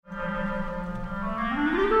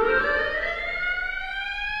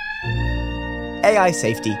AI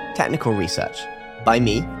Safety Technical Research by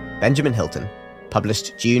me, Benjamin Hilton,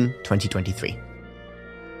 published June 2023.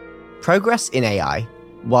 Progress in AI,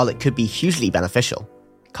 while it could be hugely beneficial,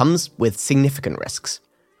 comes with significant risks.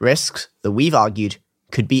 Risks that we've argued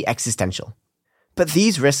could be existential. But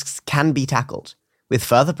these risks can be tackled. With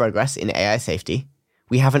further progress in AI safety,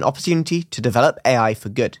 we have an opportunity to develop AI for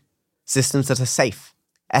good, systems that are safe,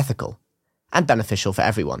 ethical, and beneficial for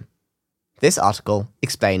everyone. This article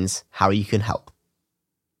explains how you can help.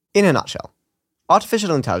 In a nutshell,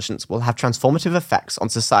 artificial intelligence will have transformative effects on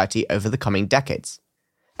society over the coming decades,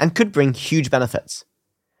 and could bring huge benefits.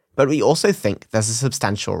 But we also think there's a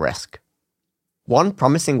substantial risk. One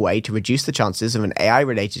promising way to reduce the chances of an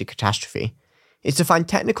AI-related catastrophe is to find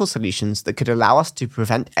technical solutions that could allow us to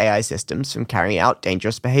prevent AI systems from carrying out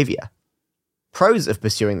dangerous behavior. Pros of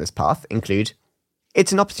pursuing this path include: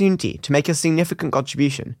 it's an opportunity to make a significant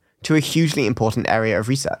contribution to a hugely important area of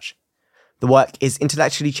research. The work is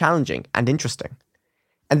intellectually challenging and interesting,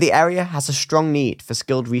 and the area has a strong need for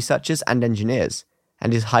skilled researchers and engineers,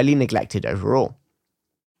 and is highly neglected overall.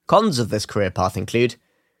 Cons of this career path include: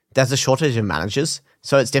 there's a shortage of managers,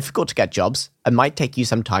 so it's difficult to get jobs and might take you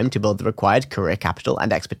some time to build the required career capital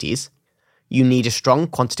and expertise. You need a strong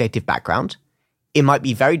quantitative background. It might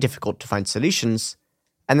be very difficult to find solutions,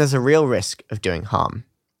 and there's a real risk of doing harm.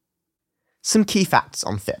 Some key facts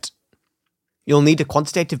on fit. You'll need a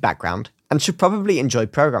quantitative background and should probably enjoy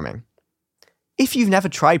programming. If you've never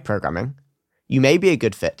tried programming, you may be a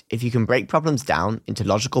good fit if you can break problems down into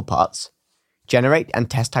logical parts, generate and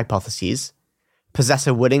test hypotheses, possess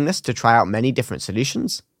a willingness to try out many different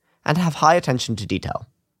solutions, and have high attention to detail.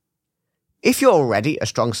 If you're already a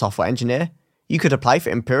strong software engineer, you could apply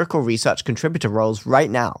for empirical research contributor roles right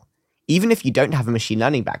now, even if you don't have a machine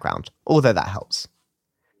learning background, although that helps.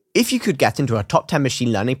 If you could get into a top 10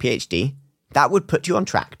 machine learning PhD, that would put you on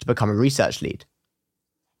track to become a research lead.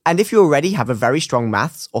 And if you already have a very strong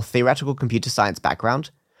maths or theoretical computer science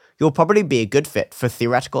background, you'll probably be a good fit for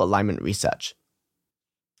theoretical alignment research.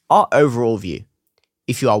 Our overall view: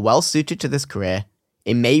 if you are well suited to this career,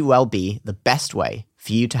 it may well be the best way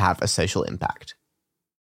for you to have a social impact.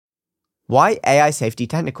 Why AI safety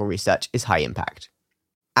technical research is high impact.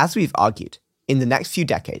 As we've argued, in the next few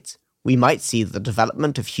decades, we might see the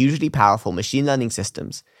development of hugely powerful machine learning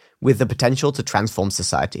systems with the potential to transform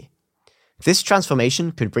society. This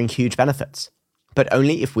transformation could bring huge benefits, but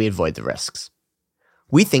only if we avoid the risks.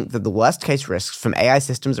 We think that the worst-case risks from AI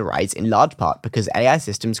systems arise in large part because AI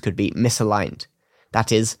systems could be misaligned.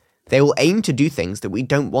 That is, they will aim to do things that we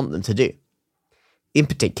don't want them to do. In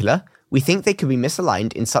particular, we think they could be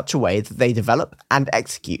misaligned in such a way that they develop and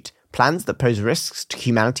execute plans that pose risks to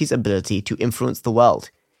humanity's ability to influence the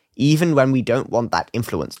world, even when we don't want that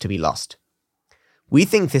influence to be lost. We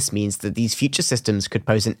think this means that these future systems could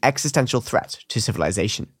pose an existential threat to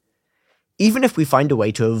civilization. Even if we find a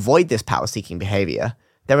way to avoid this power-seeking behavior,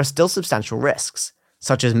 there are still substantial risks,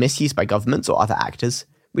 such as misuse by governments or other actors,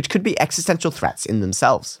 which could be existential threats in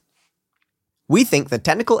themselves. We think that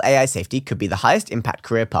technical AI safety could be the highest impact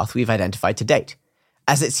career path we've identified to date,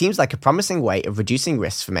 as it seems like a promising way of reducing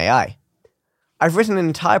risks from AI. I've written an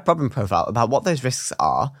entire problem profile about what those risks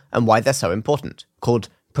are and why they're so important, called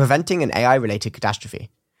Preventing an AI-Related Catastrophe.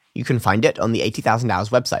 You can find it on the 80,000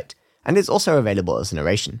 Hours website, and it's also available as a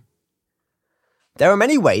narration. There are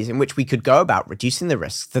many ways in which we could go about reducing the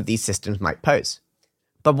risks that these systems might pose.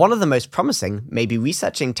 But one of the most promising may be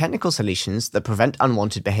researching technical solutions that prevent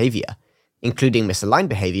unwanted behavior, including misaligned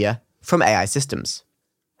behavior, from AI systems.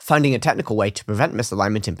 Finding a technical way to prevent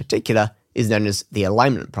misalignment in particular is known as the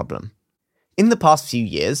alignment problem. In the past few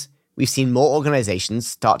years, we've seen more organizations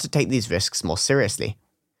start to take these risks more seriously.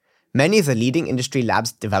 Many of the leading industry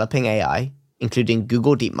labs developing AI, including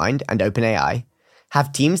Google DeepMind and OpenAI,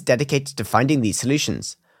 have teams dedicated to finding these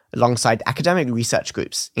solutions, alongside academic research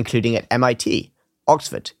groups including at MIT,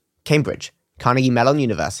 Oxford, Cambridge, Carnegie Mellon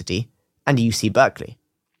University, and UC Berkeley.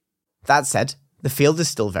 That said, the field is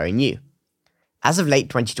still very new. As of late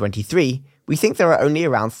 2023, we think there are only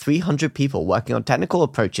around 300 people working on technical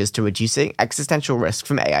approaches to reducing existential risk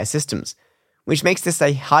from AI systems, which makes this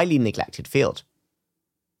a highly neglected field.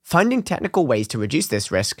 Finding technical ways to reduce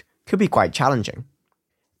this risk could be quite challenging.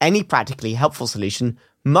 Any practically helpful solution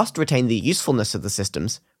must retain the usefulness of the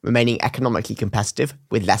systems, remaining economically competitive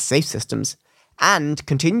with less safe systems, and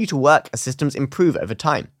continue to work as systems improve over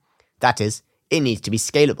time. That is, it needs to be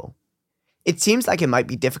scalable. It seems like it might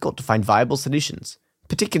be difficult to find viable solutions,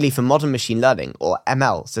 particularly for modern machine learning or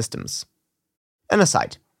ML systems. An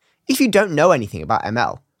aside, if you don't know anything about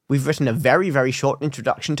ML, we've written a very short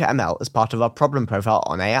introduction to ML as part of our problem profile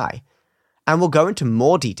on AI, and we'll go into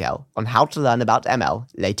more detail on how to learn about ML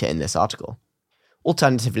later in this article.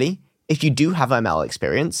 Alternatively, if you do have ML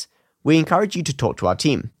experience, we encourage you to talk to our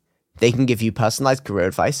team. They can give you personalized career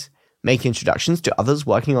advice, make introductions to others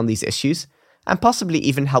working on these issues, and possibly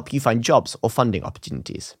even help you find jobs or funding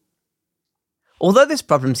opportunities. Although this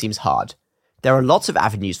problem seems hard, there are lots of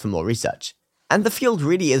avenues for more research, and the field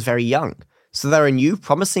really is very young, so there are new,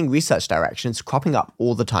 promising research directions cropping up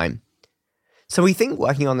all the time. So we think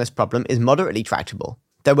working on this problem is moderately tractable,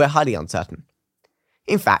 though we're highly uncertain.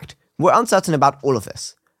 In fact, we're uncertain about all of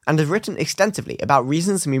this, and have written extensively about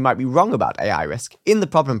reasons we might be wrong about AI risk in the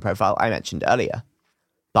problem profile I mentioned earlier.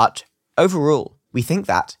 But, overall, we think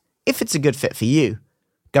that, if it's a good fit for you,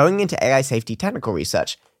 going into AI safety technical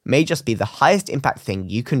research may just be the highest impact thing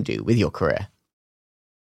you can do with your career.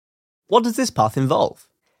 What does this path involve?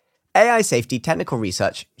 AI safety technical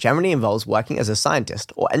research generally involves working as a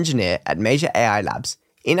scientist or engineer at major AI labs,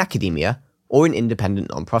 in academia, or in independent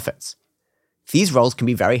nonprofits. These roles can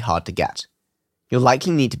be very hard to get. You'll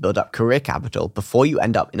likely need to build up career capital before you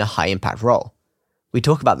end up in a high-impact role. We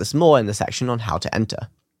talk about this more in the section on how to enter.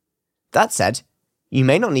 That said, you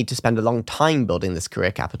may not need to spend a long time building this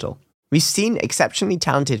career capital. We've seen exceptionally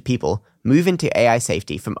talented people move into AI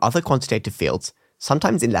safety from other quantitative fields,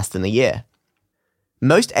 sometimes in less than a year.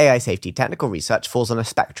 Most AI safety technical research falls on a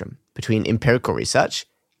spectrum between empirical research,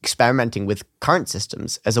 experimenting with current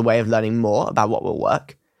systems as a way of learning more about what will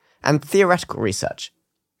work, and theoretical research,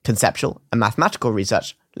 conceptual and mathematical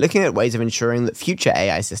research looking at ways of ensuring that future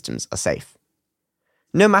AI systems are safe.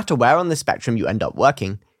 No matter where on the spectrum you end up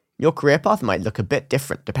working, your career path might look a bit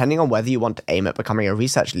different depending on whether you want to aim at becoming a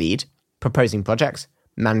research lead, proposing projects,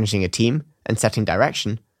 managing a team, and setting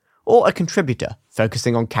direction, or a contributor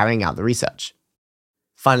focusing on carrying out the research.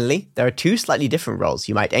 Finally, there are two slightly different roles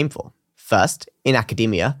you might aim for. First, in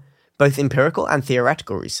academia, both empirical and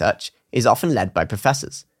theoretical research is often led by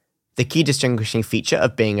professors. The key distinguishing feature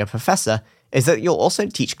of being a professor is that you'll also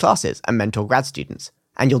teach classes and mentor grad students,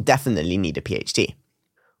 and you'll definitely need a PhD.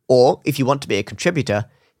 Or, if you want to be a contributor,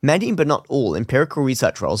 many but not all empirical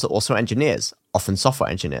research roles are also engineers, often software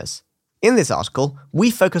engineers. In this article,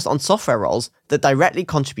 we focus on software roles that directly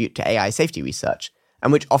contribute to AI safety research,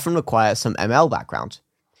 and which often require some ML background.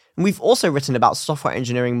 And we've also written about software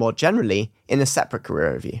engineering more generally in a separate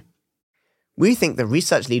career review. We think the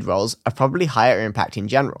research lead roles are probably higher impact in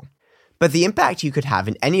general, but the impact you could have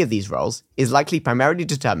in any of these roles is likely primarily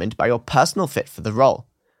determined by your personal fit for the role,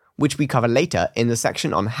 which we cover later in the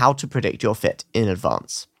section on how to predict your fit in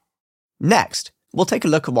advance. Next, we'll take a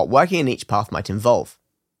look at what working in each path might involve.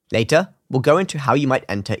 Later, we'll go into how you might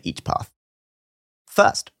enter each path.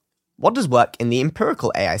 First, what does work in the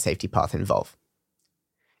empirical AI safety path involve?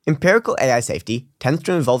 Empirical AI safety tends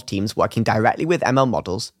to involve teams working directly with ML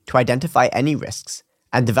models to identify any risks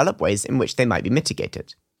and develop ways in which they might be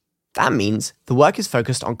mitigated. That means the work is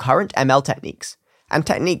focused on current ML techniques and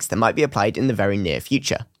techniques that might be applied in the very near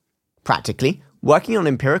future. Practically, working on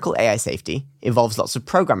empirical AI safety involves lots of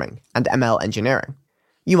programming and ML engineering.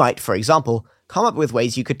 You might, for example, come up with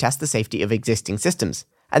ways you could test the safety of existing systems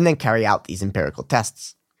and then carry out these empirical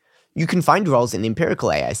tests. You can find roles in empirical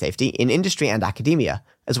AI safety in industry and academia,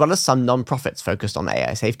 as well as some non-profits focused on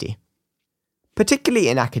AI safety. Particularly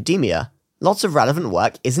in academia, lots of relevant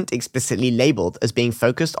work isn't explicitly labeled as being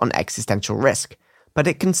focused on existential risk, but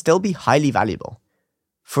it can still be highly valuable.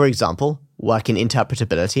 For example, work in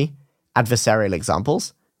interpretability, adversarial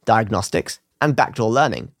examples, diagnostics, and backdoor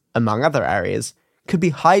learning, among other areas, could be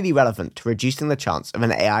highly relevant to reducing the chance of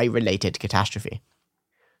an AI-related catastrophe.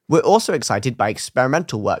 We're also excited by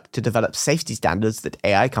experimental work to develop safety standards that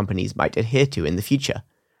AI companies might adhere to in the future.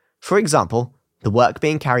 For example, the work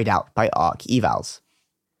being carried out by ARC Evals.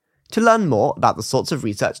 To learn more about the sorts of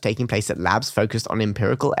research taking place at labs focused on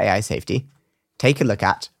empirical AI safety, take a look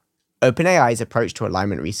at OpenAI's approach to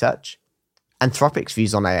alignment research, Anthropic's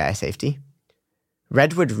views on AI safety,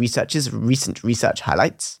 Redwood Research's recent research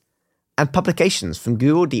highlights, and publications from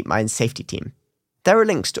Google DeepMind's safety team. There are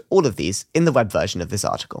links to all of these in the web version of this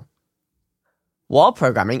article. While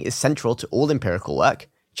programming is central to all empirical work,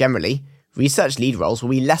 generally, research lead roles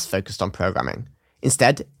will be less focused on programming.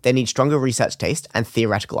 Instead, they need stronger research taste and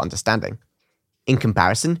theoretical understanding. In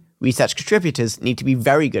comparison, research contributors need to be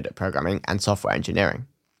very good at programming and software engineering.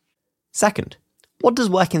 Second, what does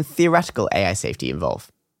work in theoretical AI safety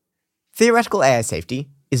involve? Theoretical AI safety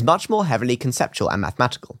is much more heavily conceptual and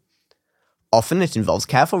mathematical. Often it involves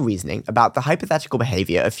careful reasoning about the hypothetical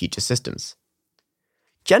behavior of future systems.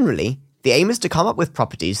 Generally, the aim is to come up with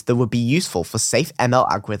properties that would be useful for safe ML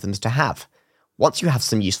algorithms to have. Once you have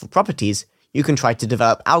some useful properties, you can try to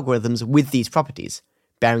develop algorithms with these properties,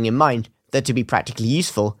 bearing in mind that to be practically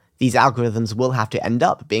useful, these algorithms will have to end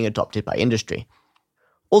up being adopted by industry.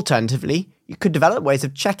 Alternatively, you could develop ways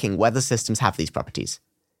of checking whether systems have these properties.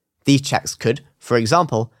 These checks could, for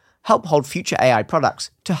example, help hold future AI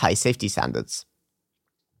products to high safety standards.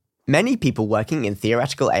 Many people working in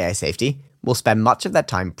theoretical AI safety will spend much of their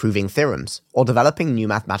time proving theorems or developing new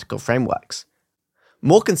mathematical frameworks.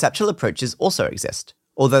 More conceptual approaches also exist,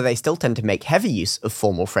 although they still tend to make heavy use of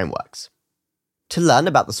formal frameworks. To learn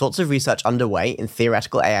about the sorts of research underway in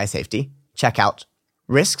theoretical AI safety, check out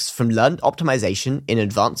Risks from Learned Optimization in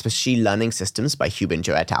Advanced Machine Learning Systems by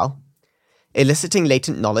Hubinger et al., Eliciting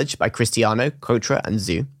Latent Knowledge by Cristiano, Cotra, and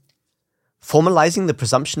Zhu, Formalizing the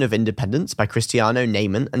Presumption of Independence by Cristiano,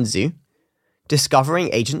 Neyman, and Zhu, Discovering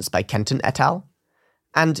Agents by Kenton et al.,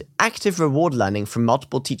 and Active Reward Learning from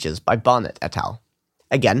Multiple Teachers by Barnett et al.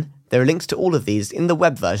 Again, there are links to all of these in the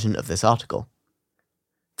web version of this article.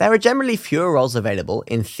 There are generally fewer roles available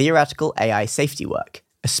in theoretical AI safety work,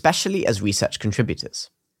 especially as research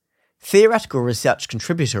contributors. Theoretical research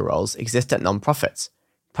contributor roles exist at nonprofits,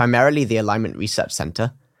 primarily the Alignment Research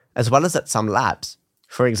Center, as well as at some labs.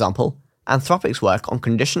 For example, Anthropic's work on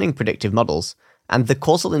conditioning predictive models and the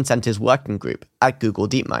Causal Incentives Working Group at Google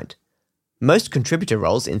DeepMind. Most contributor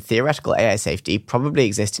roles in theoretical AI safety probably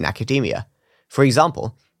exist in academia. For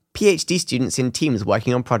example, PhD students in teams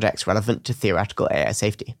working on projects relevant to theoretical AI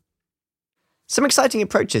safety. Some exciting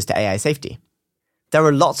approaches to AI safety. There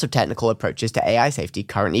are lots of technical approaches to AI safety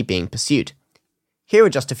currently being pursued. Here are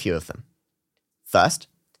just a few of them. First,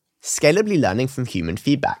 scalably learning from human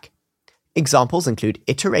feedback. Examples include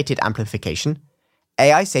iterated amplification,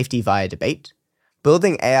 AI safety via debate,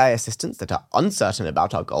 building AI assistants that are uncertain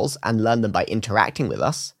about our goals and learn them by interacting with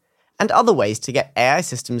us, and other ways to get AI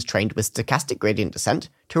systems trained with stochastic gradient descent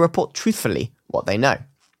to report truthfully what they know.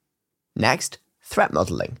 Next, threat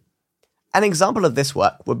modeling. An example of this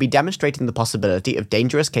work would be demonstrating the possibility of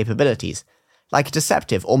dangerous capabilities, like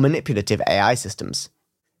deceptive or manipulative AI systems.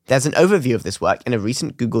 There's an overview of this work in a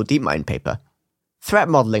recent Google DeepMind paper. Threat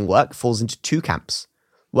modeling work falls into two camps: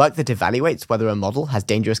 work that evaluates whether a model has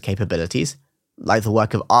dangerous capabilities, like the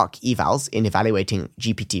work of ArcEvals in evaluating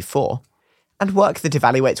GPT-4, and work that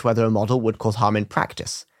evaluates whether a model would cause harm in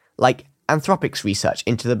practice, like Anthropic's research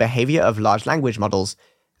into the behavior of large language models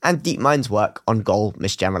and DeepMind's work on goal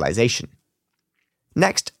misgeneralization.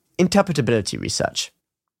 Next, interpretability research.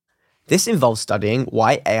 This involves studying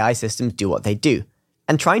why AI systems do what they do,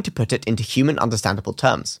 and trying to put it into human understandable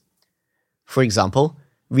terms. For example,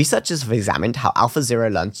 researchers have examined how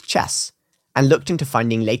AlphaZero learns chess, and looked into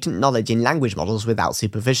finding latent knowledge in language models without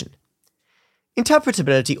supervision.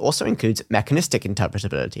 Interpretability also includes mechanistic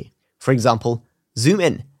interpretability. For example, Zoom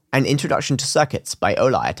In, An Introduction to Circuits by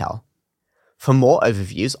Ola et al. For more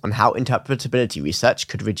overviews on how interpretability research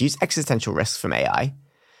could reduce existential risks from AI,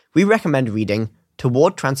 we recommend reading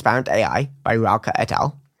Toward Transparent AI by Rauka et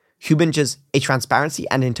al., Hubinger's A Transparency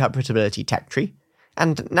and Interpretability Tech Tree,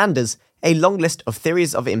 and Nanda's A Long List of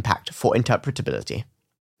Theories of Impact for Interpretability.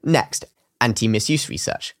 Next, anti-misuse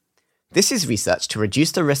research. This is research to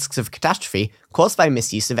reduce the risks of catastrophe caused by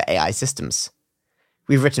misuse of AI systems.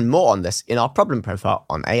 We've written more on this in our problem profile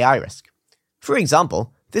on AI risk. For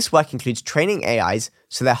example, this work includes training AIs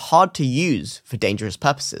so they're hard to use for dangerous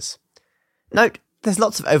purposes. Note, there's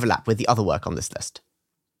lots of overlap with the other work on this list.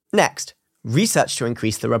 Next, research to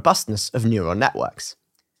increase the robustness of neural networks.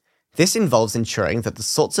 This involves ensuring that the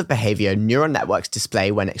sorts of behavior neural networks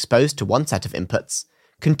display when exposed to one set of inputs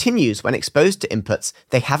continues when exposed to inputs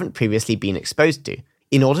they haven't previously been exposed to,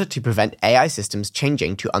 in order to prevent AI systems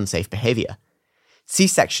changing to unsafe behavior. See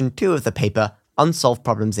section 2 of the paper Unsolved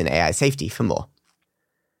Problems in AI Safety for more.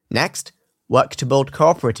 Next, work to build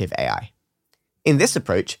cooperative AI. In this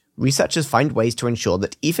approach, researchers find ways to ensure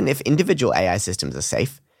that even if individual AI systems are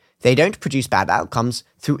safe, they don't produce bad outcomes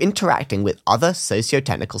through interacting with other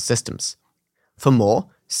socio-technical systems. For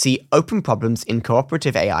more, see Open Problems in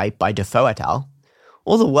Cooperative AI by Defoe et al.,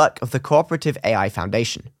 or the work of the Cooperative AI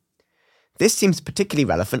Foundation. This seems particularly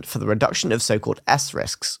relevant for the reduction of so-called S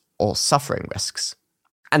risks, or suffering risks.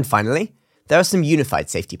 And finally, there are some unified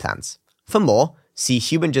safety plans. For more, see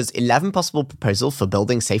Hubinger's 11 Possible Proposals for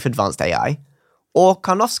Building Safe Advanced AI, or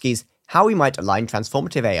Karnofsky's How We Might Align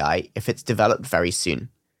Transformative AI if it's developed very soon.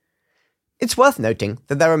 It's worth noting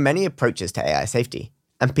that there are many approaches to AI safety,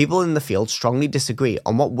 and people in the field strongly disagree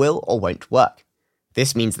on what will or won't work.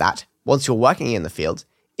 This means that, once you're working in the field,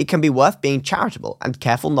 it can be worth being charitable and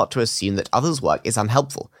careful not to assume that others' work is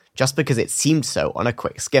unhelpful just because it seemed so on a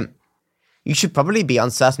quick skim. You should probably be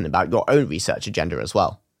uncertain about your own research agenda as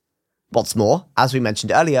well. What's more, as we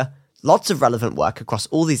mentioned earlier, lots of relevant work across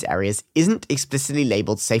all these areas isn't explicitly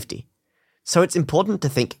labelled safety. So it's important to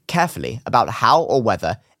think carefully about how or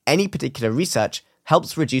whether any particular research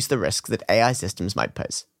helps reduce the risks that AI systems might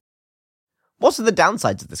pose. What are the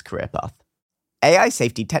downsides of this career path? AI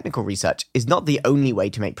safety technical research is not the only way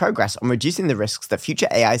to make progress on reducing the risks that future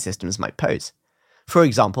AI systems might pose. For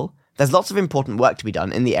example, there's lots of important work to be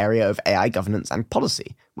done in the area of AI governance and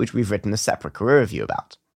policy, which we've written a separate career review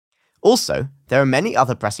about. Also, there are many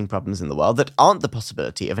other pressing problems in the world that aren't the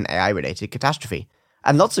possibility of an AI-related catastrophe,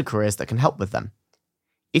 and lots of careers that can help with them.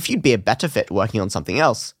 If you'd be a better fit working on something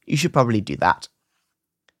else, you should probably do that.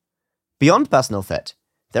 Beyond personal fit,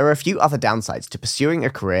 there are a few other downsides to pursuing a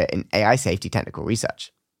career in AI safety technical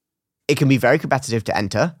research. It can be very competitive to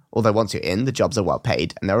enter, although once you're in, the jobs are well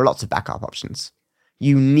paid and there are lots of backup options.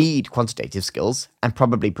 You need quantitative skills, and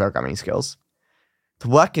probably programming skills. The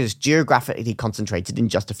work is geographically concentrated in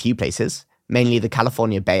just a few places, mainly the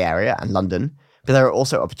California Bay Area and London, but there are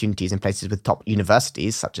also opportunities in places with top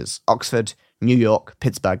universities such as Oxford, New York,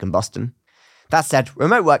 Pittsburgh, and Boston. That said,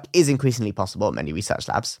 remote work is increasingly possible at many research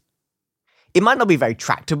labs. It might not be very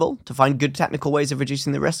tractable to find good technical ways of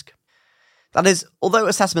reducing the risk. That is, although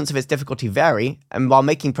assessments of its difficulty vary, and while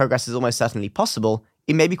making progress is almost certainly possible,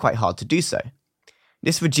 it may be quite hard to do so.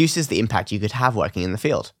 This reduces the impact you could have working in the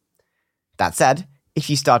field. That said, if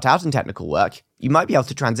you start out in technical work, you might be able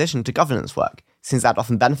to transition to governance work, since that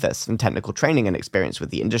often benefits from technical training and experience with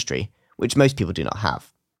the industry, which most people do not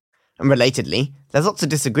have. And relatedly, there's lots of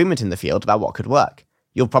disagreement in the field about what could work.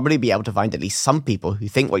 You'll probably be able to find at least some people who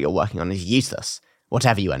think what you're working on is useless,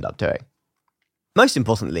 whatever you end up doing. Most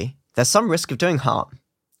importantly, there's some risk of doing harm.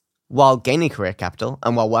 While gaining career capital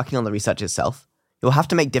and while working on the research itself, you'll have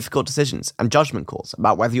to make difficult decisions and judgment calls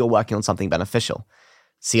about whether you're working on something beneficial.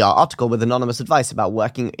 See our article with anonymous advice about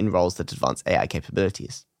working in roles that advance AI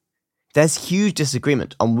capabilities. There's huge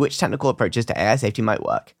disagreement on which technical approaches to AI safety might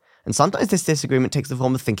work, and sometimes this disagreement takes the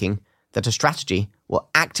form of thinking that a strategy will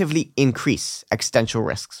actively increase existential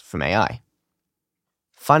risks from AI.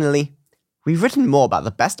 Finally, we've written more about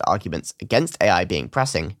the best arguments against AI being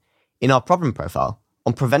pressing in our problem profile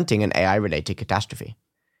on preventing an AI-related catastrophe.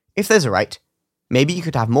 If those are right, maybe you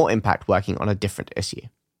could have more impact working on a different issue.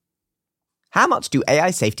 How much do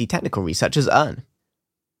AI safety technical researchers earn?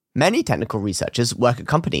 Many technical researchers work at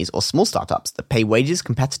companies or small startups that pay wages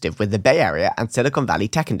competitive with the Bay Area and Silicon Valley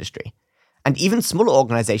tech industry. And even smaller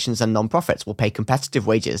organizations and nonprofits will pay competitive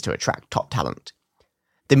wages to attract top talent.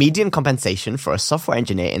 The median compensation for a software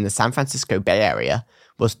engineer in the San Francisco Bay Area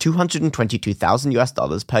was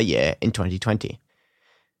 $222,000 per year in 2020.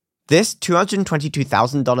 This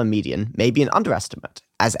 $222,000 median may be an underestimate,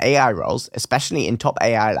 as AI roles, especially in top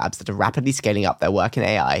AI labs that are rapidly scaling up their work in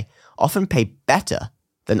AI, often pay better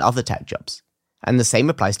than other tech jobs. And the same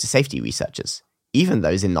applies to safety researchers, even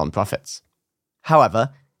those in nonprofits.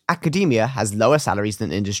 However, academia has lower salaries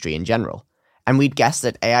than industry in general, and we'd guess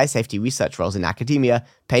that AI safety research roles in academia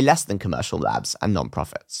pay less than commercial labs and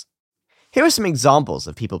nonprofits. Here are some examples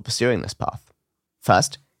of people pursuing this path.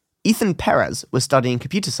 First, Ethan Perez was studying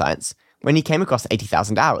computer science when he came across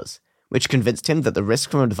 80,000 hours, which convinced him that the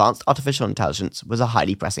risk from advanced artificial intelligence was a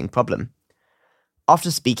highly pressing problem.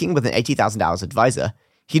 After speaking with an 80,000 hours advisor,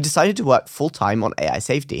 he decided to work full-time on AI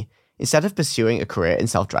safety instead of pursuing a career in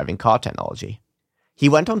self-driving car technology. He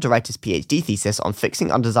went on to write his PhD thesis on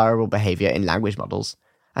fixing undesirable behavior in language models,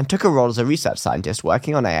 and took a role as a research scientist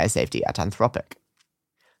working on AI safety at Anthropic.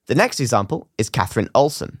 The next example is Catherine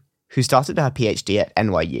Olson, who started her PhD at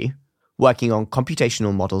NYU, working on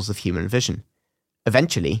computational models of human vision.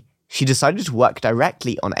 Eventually, she decided to work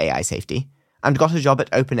directly on AI safety, and got a job at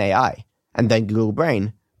OpenAI, and then Google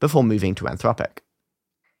Brain, before moving to Anthropic.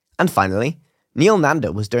 And finally, Neil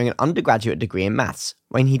Nanda was doing an undergraduate degree in maths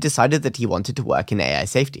when he decided that he wanted to work in AI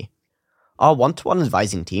safety. Our one-to-one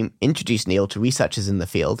advising team introduced Neil to researchers in the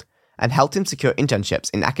field and helped him secure internships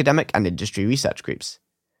in academic and industry research groups.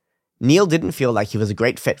 Neil didn't feel like he was a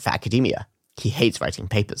great fit for academia. He hates writing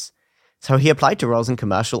papers. So he applied to roles in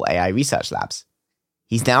commercial AI research labs.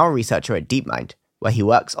 He's now a researcher at DeepMind, where he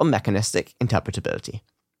works on mechanistic interpretability.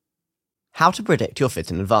 How to predict your fit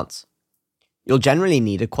in advance. You'll generally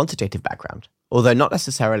need a quantitative background, although not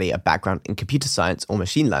necessarily a background in computer science or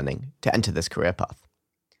machine learning, to enter this career path.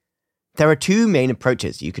 There are two main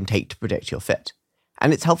approaches you can take to predict your fit,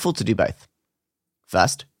 and it's helpful to do both.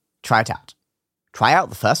 First, try it out. Try out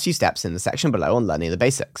the first few steps in the section below on learning the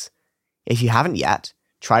basics. If you haven't yet,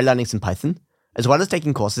 try learning some Python, as well as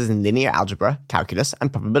taking courses in linear algebra, calculus,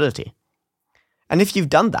 and probability. And if you've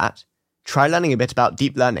done that, try learning a bit about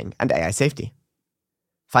deep learning and AI safety.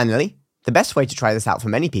 Finally, the best way to try this out for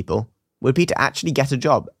many people would be to actually get a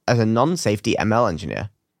job as a non-safety ML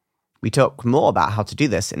engineer. We talk more about how to do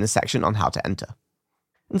this in the section on how to enter.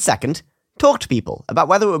 And second, talk to people about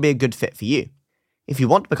whether it will be a good fit for you. If you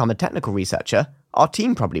want to become a technical researcher, our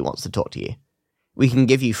team probably wants to talk to you. We can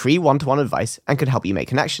give you free one-to-one advice and can help you make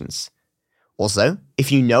connections. Also,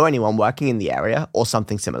 if you know anyone working in the area or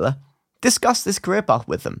something similar, discuss this career path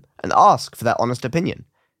with them and ask for their honest opinion.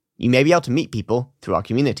 You may be able to meet people through our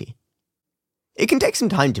community. It can take some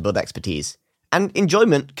time to build expertise, and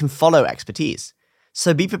enjoyment can follow expertise,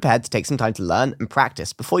 so be prepared to take some time to learn and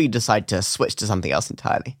practice before you decide to switch to something else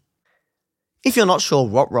entirely. If you're not sure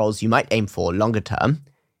what roles you might aim for longer term,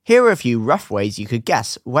 here are a few rough ways you could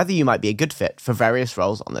guess whether you might be a good fit for various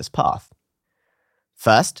roles on this path.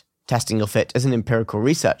 First, testing your fit as an empirical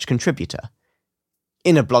research contributor.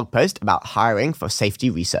 In a blog post about hiring for safety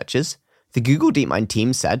researchers, the Google DeepMind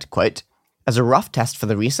team said, quote, "As a rough test for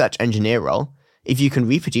the research engineer role, if you can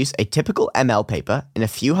reproduce a typical ML paper in a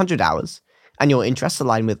few hundred hours, and your interests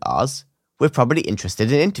align with ours, we're probably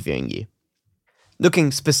interested in interviewing you."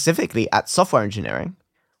 Looking specifically at software engineering,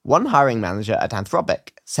 one hiring manager at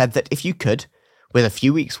Anthropic said that if you could, with a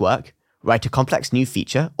few weeks' work, write a complex new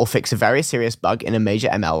feature or fix a very serious bug in a major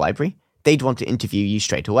ML library, they'd want to interview you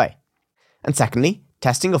straight away. And secondly,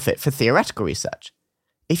 testing your fit for theoretical research.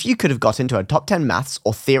 If you could have got into a top 10 maths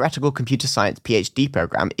or theoretical computer science PhD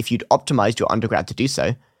program if you'd optimized your undergrad to do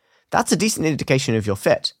so, that's a decent indication of your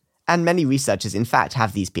fit, and many researchers in fact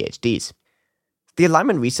have these PhDs. The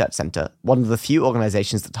Alignment Research Center, one of the few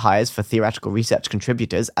organizations that hires for theoretical research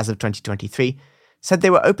contributors as of 2023, said they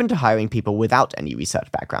were open to hiring people without any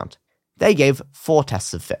research background. They gave 4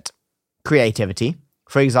 tests of fit. Creativity.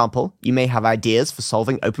 For example, you may have ideas for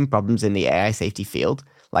solving open problems in the AI safety field,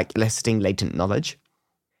 like eliciting latent knowledge.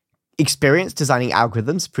 Experience designing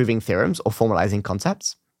algorithms, proving theorems, or formalizing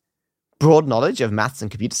concepts. Broad knowledge of maths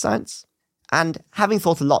and computer science. And having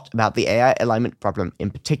thought a lot about the AI alignment problem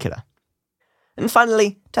in particular. And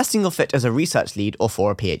finally, testing your fit as a research lead or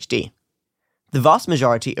for a PhD. The vast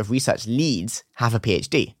majority of research leads have a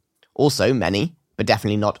PhD. Also, many, but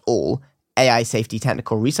definitely not all, AI safety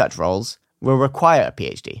technical research roles will require a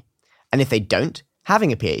PhD. And if they don't,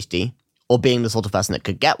 having a PhD, or being the sort of person that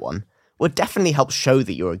could get one, would definitely help show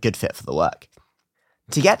that you're a good fit for the work.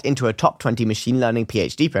 To get into a top 20 machine learning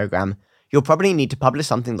PhD program, you'll probably need to publish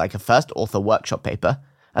something like a first author workshop paper,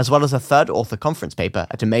 as well as a third author conference paper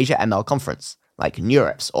at a major ML conference, like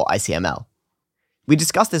NeurIPS or ICML. We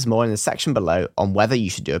discuss this more in the section below on whether you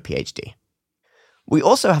should do a PhD. We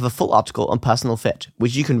also have a full article on personal fit,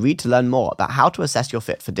 which you can read to learn more about how to assess your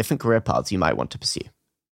fit for different career paths you might want to pursue.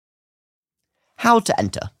 How to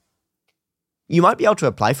enter. You might be able to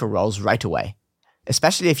apply for roles right away,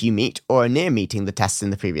 especially if you meet or are near meeting the tests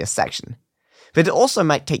in the previous section. But it also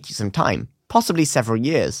might take you some time, possibly several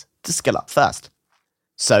years, to skill up first.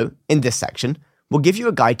 So, in this section, we'll give you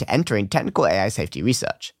a guide to entering technical AI safety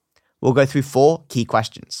research. We'll go through 4 key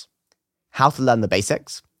questions. How to learn the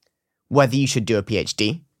basics, whether you should do a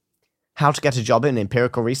PhD, how to get a job in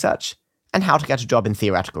empirical research, and how to get a job in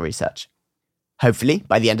theoretical research. Hopefully,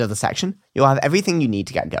 by the end of the section, you'll have everything you need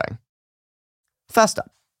to get going. First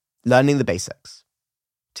up, learning the basics.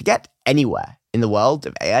 To get anywhere in the world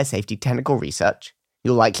of AI safety technical research,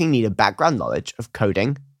 you'll likely need a background knowledge of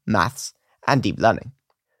coding, maths, and deep learning.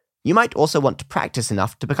 You might also want to practice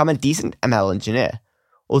enough to become a decent ML engineer,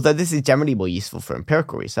 although this is generally more useful for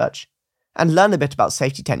empirical research, and learn a bit about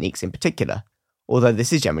safety techniques in particular, although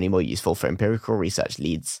this is generally more useful for empirical research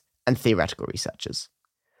leads and theoretical researchers.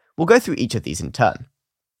 We'll go through each of these in turn.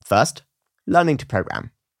 First, learning to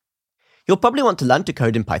program. You'll probably want to learn to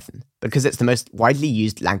code in Python, because it's the most widely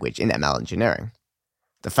used language in ML engineering.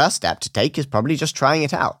 The first step to take is probably just trying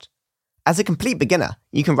it out. As a complete beginner,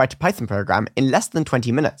 you can write a Python program in less than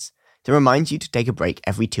 20 minutes to remind you to take a break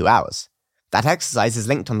every 2 hours. That exercise is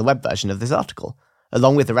linked on the web version of this article,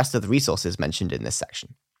 along with the rest of the resources mentioned in this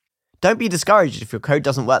section. Don't be discouraged if your code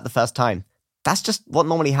doesn't work the first time. That's just what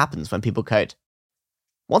normally happens when people code.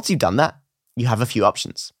 Once you've done that, you have a few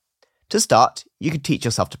options. To start, you could teach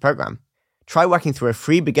yourself to program. Try working through a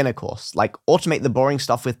free beginner course like Automate the Boring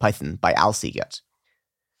Stuff with Python by Al Siegert.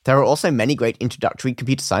 There are also many great introductory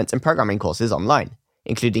computer science and programming courses online,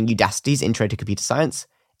 including Udacity's Intro to Computer Science,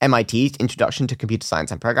 MIT's Introduction to Computer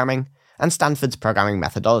Science and Programming, and Stanford's Programming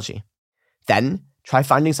Methodology. Then, try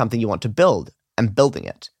finding something you want to build and building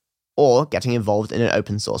it, or getting involved in an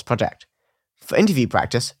open source project. For interview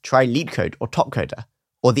practice, try LeetCode or TopCoder,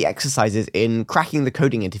 or the exercises in Cracking the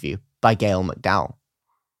Coding Interview by Gail McDowell.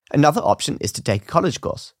 Another option is to take a college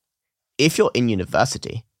course. If you're in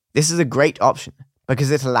university, this is a great option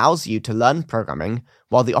because it allows you to learn programming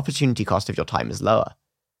while the opportunity cost of your time is lower.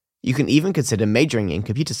 You can even consider majoring in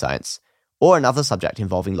computer science or another subject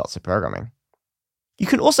involving lots of programming. You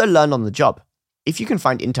can also learn on the job. If you can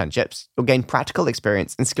find internships, you'll gain practical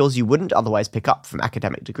experience and skills you wouldn't otherwise pick up from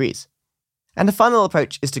academic degrees. And the final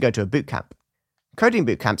approach is to go to a bootcamp. Coding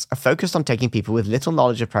bootcamps are focused on taking people with little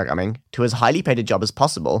knowledge of programming to as highly paid a job as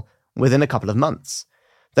possible within a couple of months,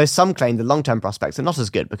 though some claim the long-term prospects are not as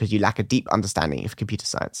good because you lack a deep understanding of computer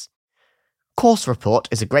science. Course Report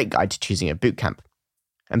is a great guide to choosing a bootcamp,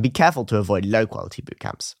 and be careful to avoid low-quality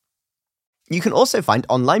bootcamps. You can also find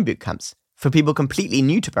online bootcamps for people completely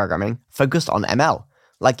new to programming focused on ML,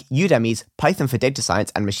 like Udemy's Python for Data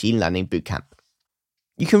Science and Machine Learning Bootcamp.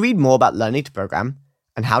 You can read more about learning to program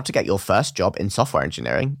and how to get your first job in software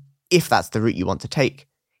engineering, if that's the route you want to take,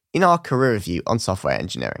 in our career review on software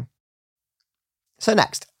engineering. So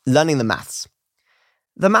next, learning the maths.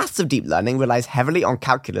 The maths of deep learning relies heavily on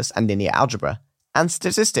calculus and linear algebra, and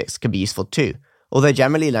statistics can be useful too, although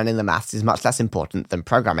generally learning the maths is much less important than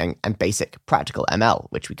programming and basic practical ML,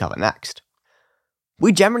 which we cover next.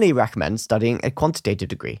 We generally recommend studying a quantitative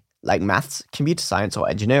degree, like maths, computer science, or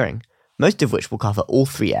engineering, most of which will cover all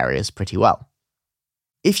three areas pretty well.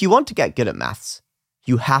 If you want to get good at maths,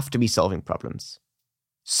 you have to be solving problems.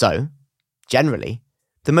 So, generally,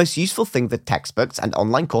 the most useful thing that textbooks and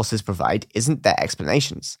online courses provide isn't their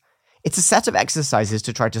explanations. It's a set of exercises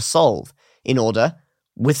to try to solve in order,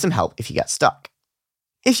 with some help if you get stuck.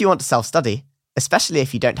 If you want to self-study, especially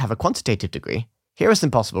if you don't have a quantitative degree, here are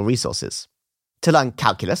some possible resources. To learn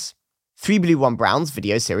calculus, 3 Blue 1 Brown's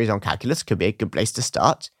video series on calculus could be a good place to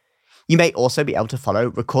start. You may also be able to follow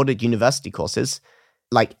recorded university courses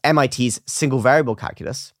like MIT's Single Variable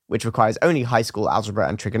Calculus, which requires only high school algebra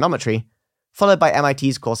and trigonometry, followed by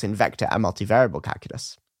MIT's course in Vector and Multivariable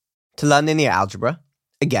Calculus. To learn linear algebra,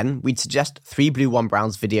 again, we'd suggest 3 Blue 1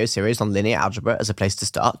 Brown's video series on linear algebra as a place to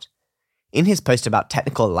start. In his post about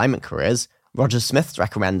technical alignment careers, Roger Smith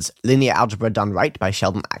recommends Linear Algebra Done Right by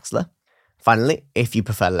Sheldon Axler. Finally, if you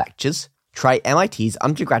prefer lectures, try MIT's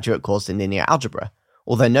undergraduate course in linear algebra,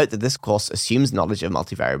 although note that this course assumes knowledge of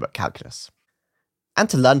multivariate calculus. And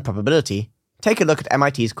to learn probability, take a look at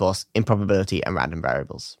MIT's course in probability and random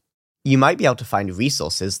variables. You might be able to find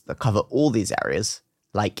resources that cover all these areas,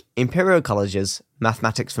 like Imperial College's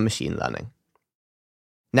Mathematics for Machine Learning.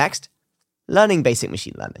 Next, learning basic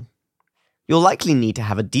machine learning. You'll likely need to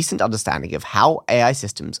have a decent understanding of how AI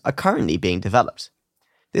systems are currently being developed.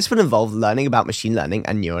 This will involve learning about machine learning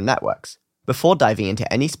and neural networks, before diving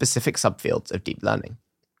into any specific subfields of deep learning.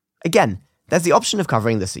 Again, there's the option of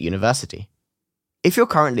covering this at university. If you're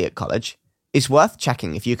currently at college, it's worth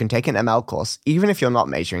checking if you can take an ML course even if you're not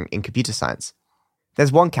majoring in computer science.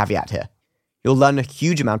 There's one caveat here. You'll learn a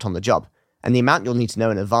huge amount on the job, and the amount you'll need to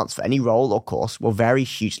know in advance for any role or course will vary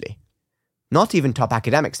hugely. Not even top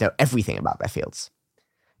academics know everything about their fields.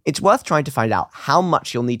 It's worth trying to find out how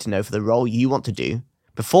much you'll need to know for the role you want to do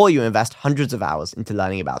before you invest hundreds of hours into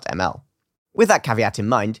learning about ML. With that caveat in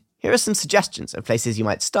mind, here are some suggestions of places you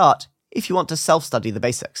might start if you want to self-study the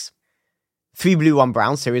basics. 3 Blue 1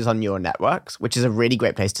 Brown series on neural networks, which is a really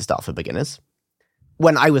great place to start for beginners.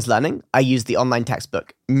 When I was learning, I used the online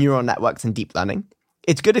textbook Neural Networks and Deep Learning.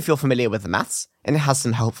 It's good if you're familiar with the maths, and it has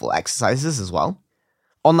some helpful exercises as well.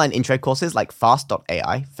 Online intro courses like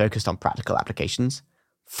Fast.ai, focused on practical applications,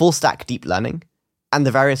 Full Stack Deep Learning, and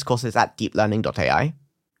the various courses at deeplearning.ai.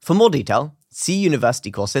 For more detail, see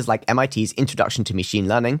university courses like MIT's Introduction to Machine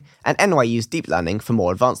Learning and NYU's Deep Learning for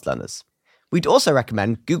more advanced learners. We'd also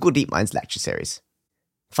recommend Google DeepMind's lecture series.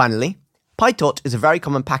 Finally, PyTorch is a very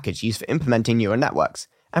common package used for implementing neural networks,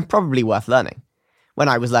 and probably worth learning. When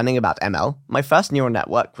I was learning about ML, my first neural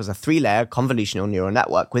network was a 3-layer convolutional neural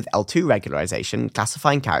network with L2 regularization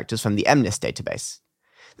classifying characters from the MNIST database.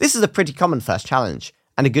 This is a pretty common first challenge,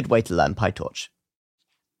 and a good way to learn PyTorch.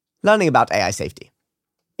 Learning about AI safety.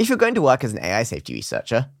 If you're going to work as an AI safety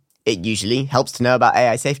researcher, it usually helps to know about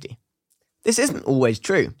AI safety. This isn't always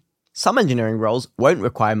true. Some engineering roles won't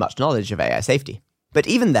require much knowledge of AI safety, but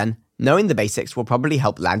even then, knowing the basics will probably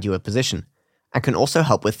help land you a position, and can also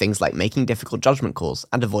help with things like making difficult judgment calls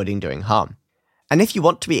and avoiding doing harm. And if you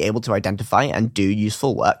want to be able to identify and do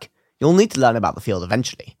useful work, you'll need to learn about the field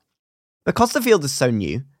eventually. Because the field is so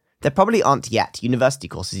new, there probably aren't yet university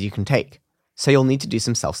courses you can take, so you'll need to do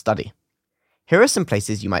some self-study. Here are some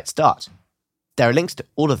places you might start. There are links to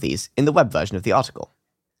all of these in the web version of the article.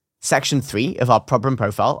 Section 3 of our problem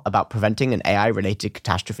profile about preventing an AI-related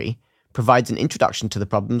catastrophe provides an introduction to the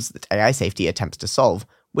problems that AI safety attempts to solve,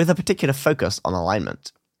 with a particular focus on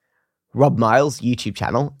alignment. Rob Miles' YouTube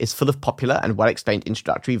channel is full of popular and well-explained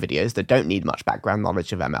introductory videos that don't need much background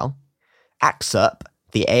knowledge of ML. AXERP,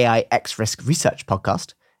 the AI X-Risk Research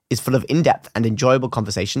podcast, is full of in-depth and enjoyable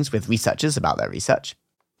conversations with researchers about their research.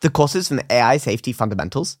 The courses from the AI Safety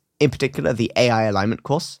Fundamentals, in particular the AI Alignment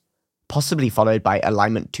course, possibly followed by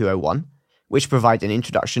Alignment 201, which provide an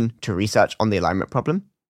introduction to research on the alignment problem,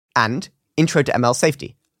 and Intro to ML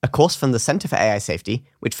Safety, a course from the Center for AI Safety,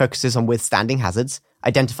 which focuses on withstanding hazards,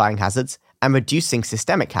 identifying hazards, and reducing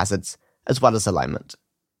systemic hazards, as well as alignment.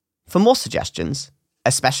 For more suggestions,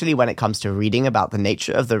 especially when it comes to reading about the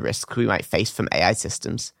nature of the risks we might face from AI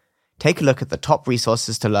systems, take a look at the top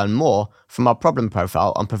resources to learn more from our problem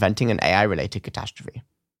profile on preventing an AI-related catastrophe.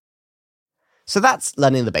 So that's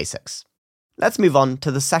learning the basics. Let's move on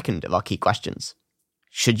to the second of our key questions.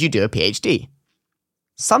 Should you do a PhD?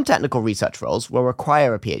 Some technical research roles will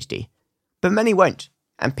require a PhD, but many won't,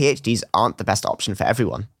 and PhDs aren't the best option for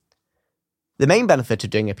everyone. The main benefit of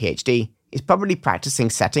doing a PhD is probably practicing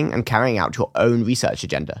setting and carrying out your own research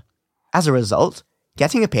agenda. As a result,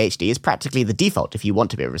 getting a PhD is practically the default if you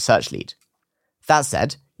want to be a research lead. That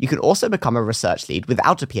said, you can also become a research lead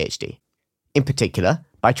without a PhD, in particular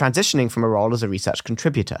by transitioning from a role as a research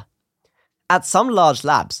contributor. At some large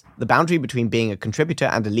labs, the boundary between being a contributor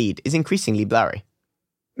and a lead is increasingly blurry.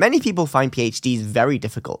 Many people find PhDs very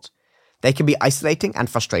difficult. They can be isolating and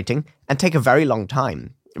frustrating and take a very long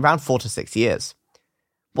time, around 4 to 6 years.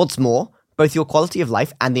 What's more, both your quality of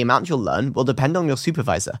life and the amount you'll learn will depend on your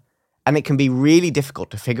supervisor, and it can be really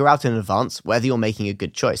difficult to figure out in advance whether you're making a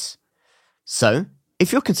good choice. So,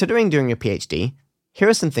 if you're considering doing a PhD, here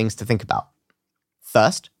are some things to think about.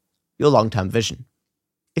 First, your long-term vision.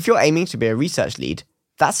 If you're aiming to be a research lead,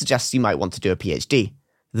 that suggests you might want to do a PhD.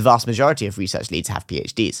 The vast majority of research leads have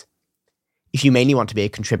PhDs. If you mainly want to be a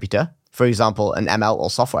contributor, for example, an ML or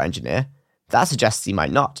software engineer, that suggests you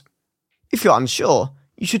might not. If you're unsure,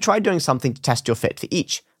 you should try doing something to test your fit for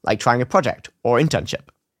each, like trying a project or internship.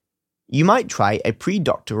 You might try a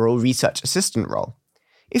pre-doctoral research assistant role.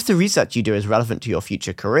 If the research you do is relevant to your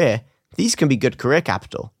future career, these can be good career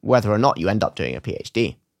capital, whether or not you end up doing a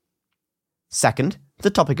PhD. Second, the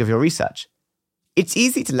topic of your research. It's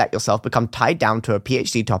easy to let yourself become tied down to a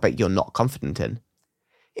PhD topic you're not confident in.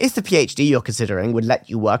 If the PhD you're considering would let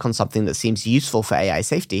you work on something that seems useful for AI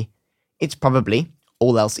safety, it's probably,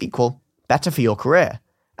 all else equal, better for your career,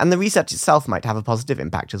 and the research itself might have a positive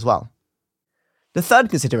impact as well. The third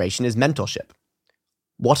consideration is mentorship.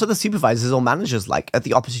 What are the supervisors or managers like at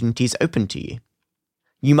the opportunities open to you?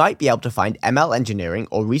 You might be able to find ML engineering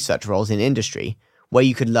or research roles in industry where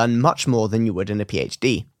you could learn much more than you would in a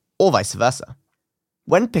PhD, or vice versa.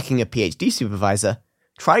 When picking a PhD supervisor,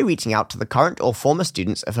 try reaching out to the current or former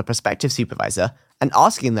students of a prospective supervisor and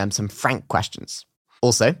asking them some frank questions.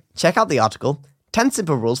 Also, check out the article 10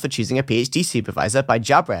 Simple Rules for Choosing a PhD Supervisor by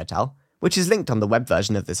Jabre et al., which is linked on the web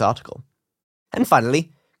version of this article. And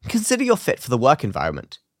finally, consider your fit for the work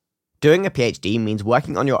environment. Doing a PhD means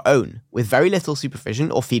working on your own, with very little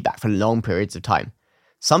supervision or feedback for long periods of time.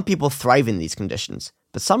 Some people thrive in these conditions,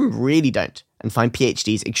 but some really don't, and find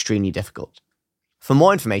PhDs extremely difficult. For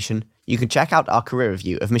more information, you can check out our career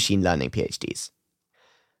review of machine learning PhDs.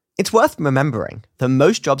 It's worth remembering that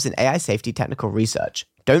most jobs in AI safety technical research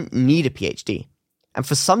don't need a PhD. And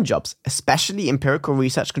for some jobs, especially empirical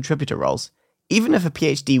research contributor roles, even if a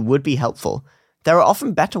PhD would be helpful, there are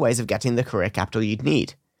often better ways of getting the career capital you'd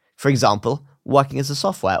need. For example, working as a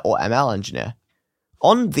software or ML engineer.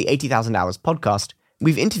 On the 80,000 Hours podcast,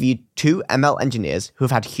 we've interviewed 2 ML engineers who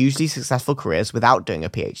have had hugely successful careers without doing a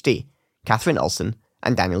PhD, Catherine Olson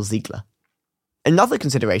and Daniel Ziegler. Another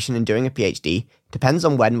consideration in doing a PhD depends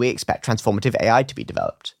on when we expect transformative AI to be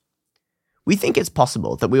developed. We think it's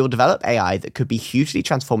possible that we will develop AI that could be hugely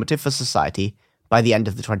transformative for society by the end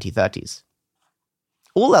of the 2030s.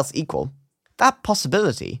 All else equal, that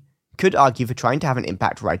possibility could argue for trying to have an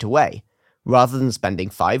impact right away, rather than spending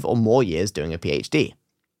 5 or more years doing a PhD.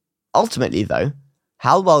 Ultimately, though,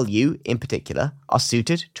 how well you, in particular, are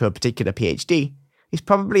suited to a particular PhD is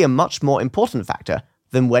probably a much more important factor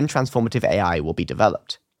than when transformative AI will be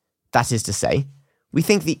developed. That is to say, we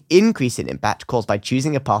think the increase in impact caused by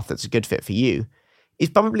choosing a path that's a good fit for you is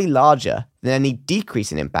probably larger than any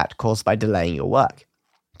decrease in impact caused by delaying your work.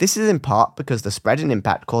 This is in part because the spread in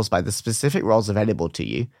impact caused by the specific roles available to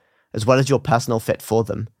you, as well as your personal fit for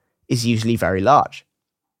them, is usually very large.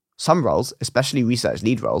 Some roles, especially research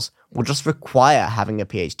lead roles, will just require having a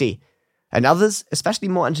PhD, and others, especially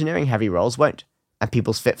more engineering-heavy roles, won't, and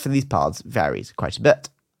people's fit for these paths varies quite a bit.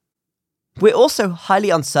 We're also highly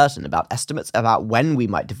uncertain about estimates about when we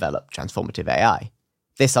might develop transformative AI.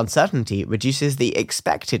 This uncertainty reduces the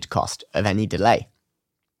expected cost of any delay.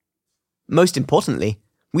 Most importantly,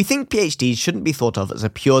 we think PhDs shouldn't be thought of as a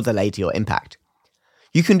pure delay to your impact.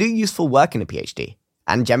 You can do useful work in a PhD,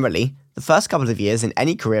 and generally, the first couple of years in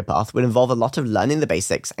any career path will involve a lot of learning the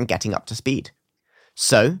basics and getting up to speed.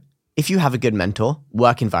 So, if you have a good mentor,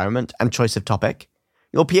 work environment, and choice of topic,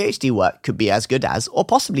 your PhD work could be as good as, or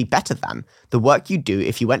possibly better than, the work you'd do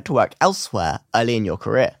if you went to work elsewhere early in your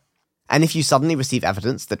career. And if you suddenly receive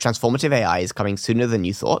evidence that transformative AI is coming sooner than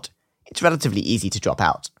you thought, it's relatively easy to drop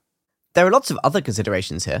out. There are lots of other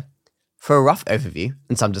considerations here. For a rough overview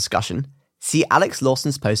and some discussion, see Alex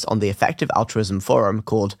Lawson's post on the Effective Altruism Forum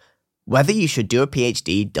called Whether You Should Do a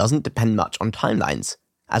PhD Doesn't Depend Much on Timelines,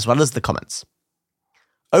 as well as the comments.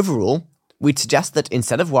 Overall, we'd suggest that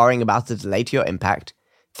instead of worrying about the delay to your impact,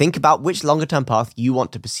 think about which longer-term path you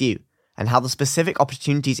want to pursue and how the specific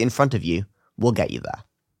opportunities in front of you will get you there.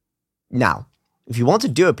 Now, if you want to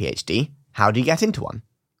do a PhD, how do you get into one?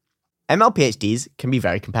 ML PhDs can be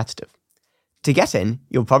very competitive. To get in,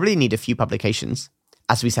 you'll probably need a few publications,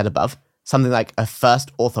 as we said above, something like a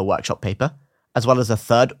first author workshop paper, as well as a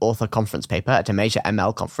third author conference paper at a major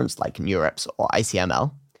ML conference like NeurIPS or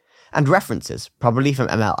ICML, and references, probably from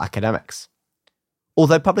ML academics.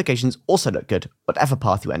 Although publications also look good, whatever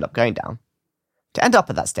path you end up going down. To end up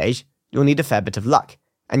at that stage, you'll need a fair bit of luck,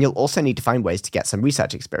 and you'll also need to find ways to get some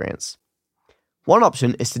research experience. One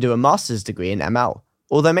option is to do a master's degree in ML,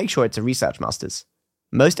 although make sure it's a research master's.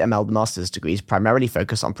 Most ML master's degrees primarily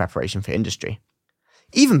focus on preparation for industry.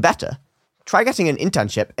 Even better, try getting an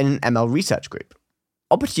internship in an ML research group.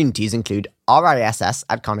 Opportunities include RISS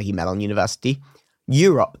at Carnegie Mellon University,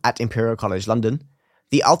 Europe at Imperial College London,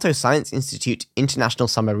 the Aalto Science Institute International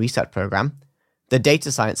Summer Research Programme, the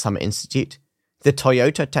Data Science Summer Institute, the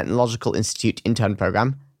Toyota Technological Institute Intern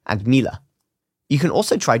Programme, and Mila. You can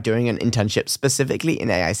also try doing an internship specifically in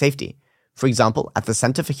AI safety, for example, at the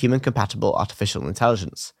Center for Human Compatible Artificial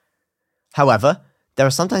Intelligence. However, there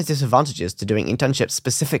are sometimes disadvantages to doing internships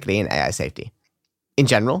specifically in AI safety. In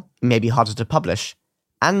general, it may be harder to publish,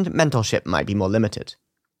 and mentorship might be more limited.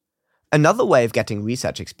 Another way of getting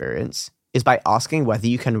research experience is by asking whether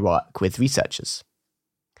you can work with researchers.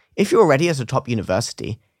 If you're already at a top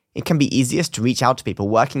university, it can be easiest to reach out to people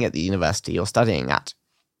working at the university you're studying at.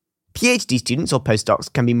 PhD students or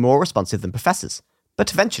postdocs can be more responsive than professors,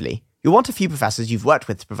 but eventually, you'll want a few professors you've worked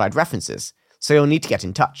with to provide references, so you'll need to get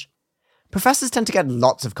in touch. Professors tend to get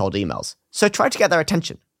lots of cold emails, so try to get their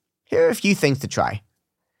attention. Here are a few things to try.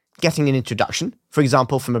 Getting an introduction, for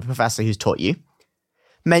example from a professor who's taught you.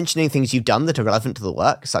 Mentioning things you've done that are relevant to the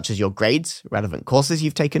work, such as your grades, relevant courses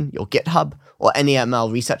you've taken, your GitHub, or any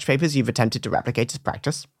ML research papers you've attempted to replicate as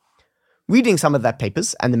practice. Reading some of their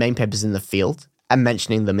papers and the main papers in the field, and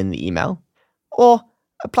mentioning them in the email. Or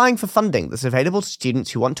applying for funding that's available to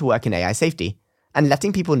students who want to work in AI safety, and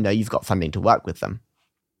letting people know you've got funding to work with them.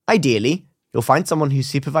 Ideally, you'll find someone who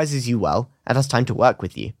supervises you well and has time to work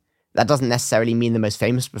with you. That doesn't necessarily mean the most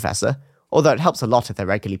famous professor, although it helps a lot if they're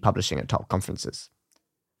regularly publishing at top conferences.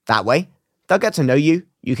 That way, they'll get to know you,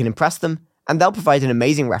 you can impress them, and they'll provide an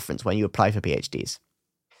amazing reference when you apply for PhDs.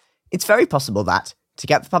 It's very possible that, to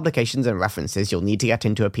get the publications and references you'll need to get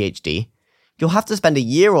into a PhD, you'll have to spend a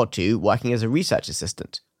year or two working as a research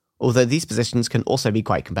assistant, although these positions can also be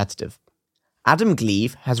quite competitive. Adam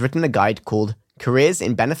Gleave has written a guide called Careers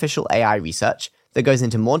in Beneficial AI Research that goes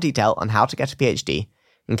into more detail on how to get a PhD,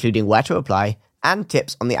 including where to apply and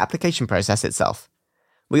tips on the application process itself.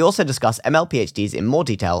 We also discuss ML PhDs in more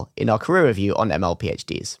detail in our career review on ML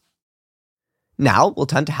PhDs. Now we'll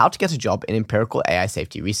turn to how to get a job in empirical AI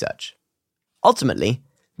safety research. Ultimately,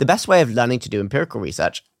 the best way of learning to do empirical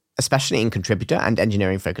research, especially in contributor and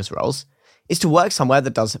engineering-focused roles, is to work somewhere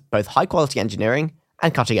that does both high-quality engineering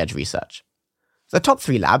and cutting-edge research. The top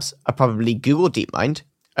 3 labs are probably Google DeepMind,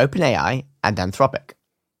 OpenAI, and Anthropic.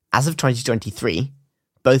 As of 2023,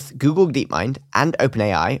 both Google DeepMind and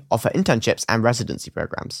OpenAI offer internships and residency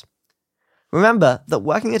programs. Remember that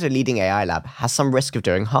working at a leading AI lab has some risk of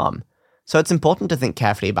doing harm, so it's important to think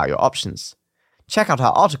carefully about your options. Check out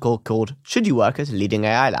our article called Should You Work at a Leading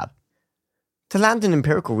AI Lab? To land an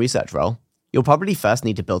empirical research role, you'll probably first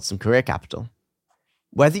need to build some career capital.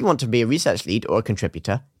 Whether you want to be a research lead or a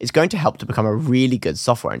contributor is going to help to become a really good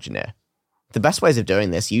software engineer. The best ways of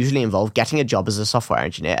doing this usually involve getting a job as a software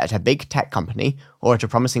engineer at a big tech company or at a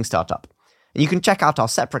promising startup, and you can check out our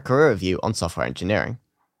separate career review on software engineering.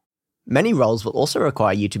 Many roles will also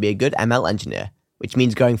require you to be a good ML engineer, which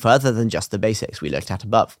means going further than just the basics we looked at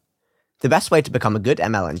above. The best way to become a good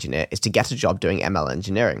ML engineer is to get a job doing ML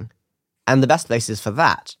engineering, and the best places for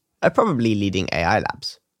that are probably leading AI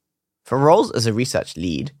labs. For roles as a research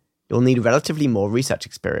lead, you'll need relatively more research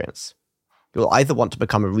experience. You'll either want to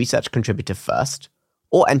become a research contributor first,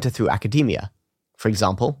 or enter through academia, for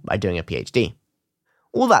example, by doing a PhD.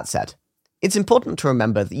 All that said, it's important to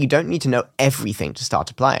remember that you don't need to know everything to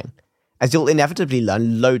start applying, as you'll inevitably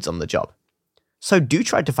learn loads on the job. So do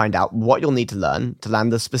try to find out what you'll need to learn to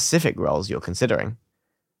land the specific roles you're considering.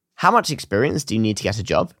 How much experience do you need to get a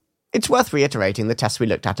job? It's worth reiterating the tests we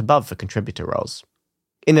looked at above for contributor roles.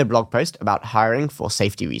 In a blog post about hiring for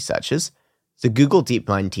safety researchers, the Google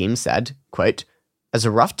DeepMind team said, quote, "As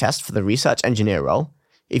a rough test for the research engineer role,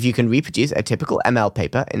 if you can reproduce a typical ML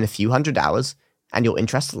paper in a few hundred hours and your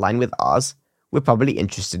interests align with ours, we're probably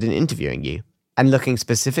interested in interviewing you." And looking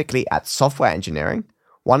specifically at software engineering,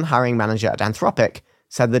 one hiring manager at Anthropic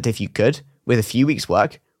said that if you could, with a few weeks'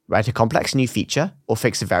 work, write a complex new feature or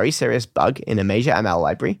fix a very serious bug in a major ML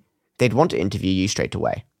library, they'd want to interview you straight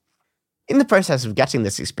away. In the process of getting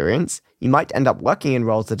this experience, you might end up working in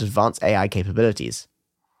roles that advance AI capabilities.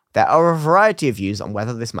 There are a variety of views on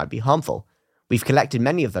whether this might be harmful. We've collected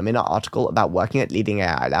many of them in our article about working at leading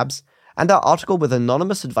AI labs, and our article with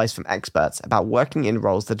anonymous advice from experts about working in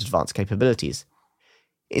roles that advance capabilities.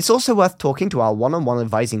 It's also worth talking to our one-on-one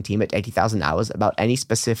advising team at 80,000 Hours about any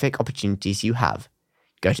specific opportunities you have.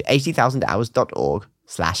 Go to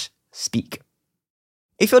 80,000hours.org/speak.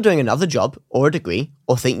 If you're doing another job or a degree,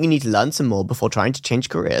 or think you need to learn some more before trying to change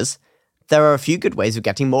careers, there are a few good ways of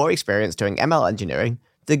getting more experience doing ML engineering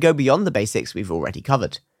that go beyond the basics we've already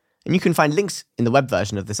covered, and you can find links in the web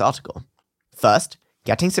version of this article. First,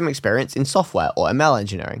 getting some experience in software or ML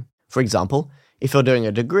engineering. For example, if you're doing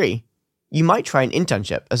a degree, you might try an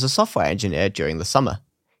internship as a software engineer during the summer.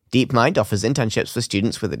 DeepMind offers internships for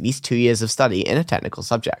students with at least 2 years of study in a technical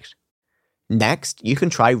subject. Next, you can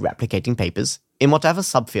try replicating papers in whatever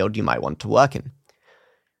subfield you might want to work in.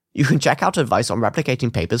 You can check out advice on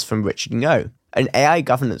replicating papers from Richard Ngo, an AI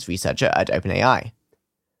governance researcher at OpenAI.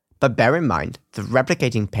 But bear in mind that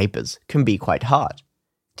replicating papers can be quite hard.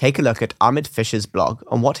 Take a look at Ahmed Fisher's blog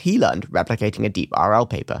on what he learned replicating a DeepRL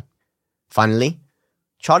paper. Finally,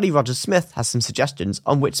 Charlie Rogers-Smith has some suggestions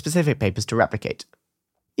on which specific papers to replicate.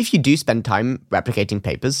 If you do spend time replicating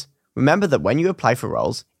papers, remember that when you apply for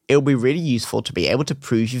roles, it will be really useful to be able to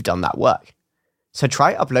prove you've done that work. So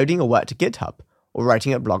try uploading your work to GitHub or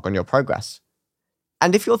writing a blog on your progress.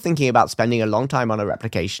 And if you're thinking about spending a long time on a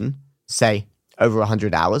replication, say over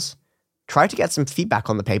 100 hours, try to get some feedback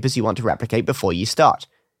on the papers you want to replicate before you start.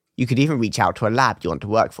 You could even reach out to a lab you want to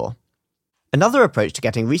work for. Another approach to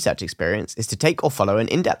getting research experience is to take or follow an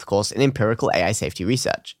in-depth course in empirical AI safety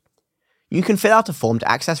research. You can fill out a form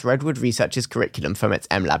to access Redwood Research's curriculum from its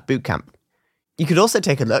MLab bootcamp. You could also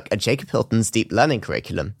take a look at Jacob Hilton's deep learning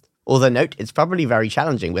curriculum, although note it's probably very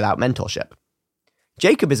challenging without mentorship.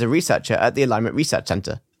 Jacob is a researcher at the Alignment Research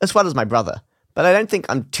Center, as well as my brother, but I don't think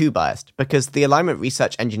I'm too biased because the Alignment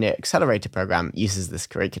Research Engineer Accelerator program uses this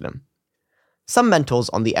curriculum. Some mentors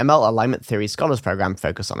on the ML Alignment Theory Scholars program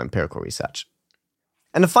focus on empirical research.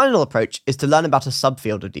 And a final approach is to learn about a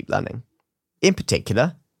subfield of deep learning. In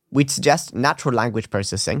particular, we'd suggest natural language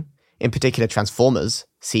processing, in particular transformers,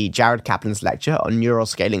 see Jared Kaplan's lecture on neural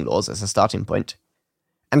scaling laws as a starting point,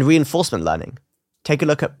 and reinforcement learning. Take a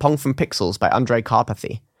look at Pong from Pixels by Andrej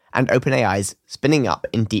Karpathy and OpenAI's Spinning Up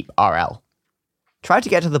in DeepRL. Try to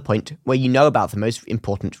get to the point where you know about the most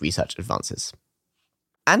important research advances.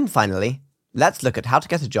 And finally, let's look at how to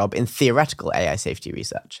get a job in theoretical AI safety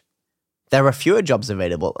research. There are fewer jobs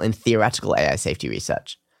available in theoretical AI safety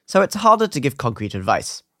research, so it's harder to give concrete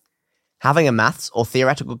advice. Having a maths or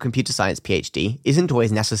theoretical computer science PhD isn't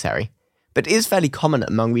always necessary, but is fairly common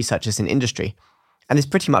among researchers in industry, and is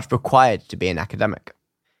pretty much required to be an academic.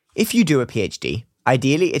 If you do a PhD,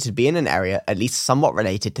 ideally it'd be in an area at least somewhat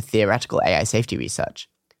related to theoretical AI safety research.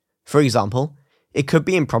 For example, it could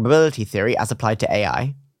be in probability theory as applied to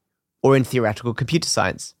AI, or in theoretical computer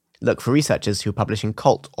science. Look for researchers who publish in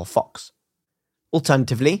Colt or Fox.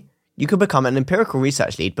 Alternatively, you could become an empirical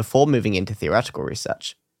research lead before moving into theoretical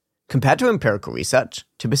research. Compared to empirical research,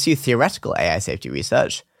 to pursue theoretical AI safety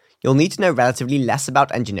research, you'll need to know relatively less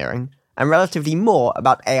about engineering and relatively more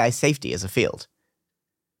about AI safety as a field.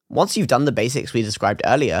 Once you've done the basics we described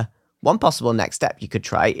earlier, one possible next step you could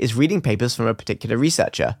try is reading papers from a particular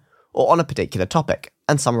researcher or on a particular topic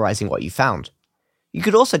and summarizing what you found. You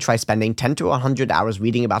could also try spending 10 to 100 hours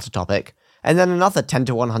reading about a topic and then another 10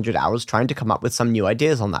 to 100 hours trying to come up with some new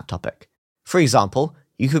ideas on that topic. For example,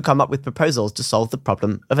 you could come up with proposals to solve the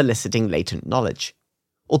problem of eliciting latent knowledge.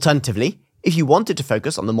 Alternatively, if you wanted to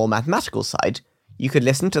focus on the more mathematical side, you could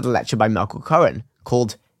listen to the lecture by Michael Cohen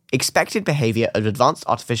called Expected Behavior of Advanced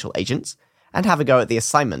Artificial Agents and have a go at the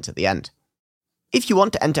assignment at the end. If you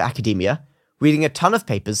want to enter academia, reading a ton of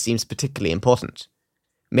papers seems particularly important.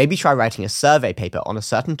 Maybe try writing a survey paper on a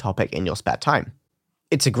certain topic in your spare time.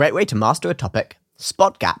 It's a great way to master a topic,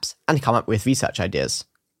 spot gaps, and come up with research ideas.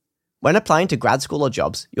 When applying to grad school or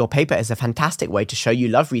jobs, your paper is a fantastic way to show you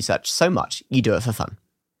love research so much you do it for fun.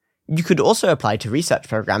 You could also apply to research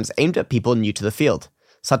programs aimed at people new to the field,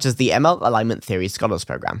 such as the ML Alignment Theory Scholars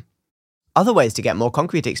Program. Other ways to get more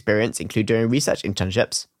concrete experience include doing research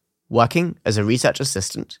internships, working as a research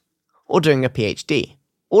assistant, or doing a PhD,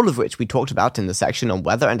 all of which we talked about in the section on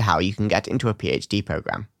whether and how you can get into a PhD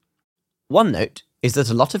program. One note is that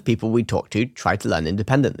a lot of people we talk to try to learn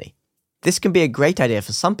independently. This can be a great idea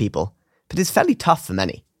for some people, but is fairly tough for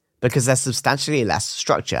many, because there's substantially less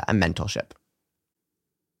structure and mentorship.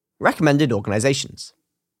 Recommended organizations.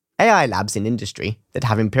 AI labs in industry that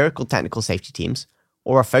have empirical technical safety teams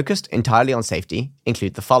or are focused entirely on safety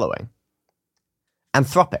include the following.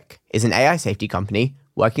 Anthropic is an AI safety company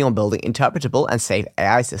working on building interpretable and safe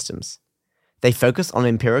AI systems. They focus on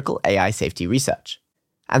empirical AI safety research.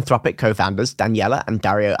 Anthropic co-founders Daniela and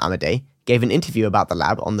Dario Amodei gave an interview about the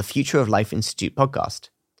lab on the Future of Life Institute podcast.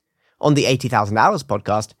 On the 80,000 Hours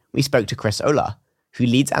podcast, we spoke to Chris Olah, who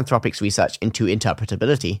leads Anthropic's research into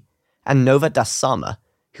interpretability, and Nova Das Sama,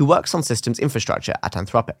 who works on systems infrastructure at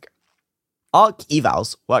Anthropic. ARC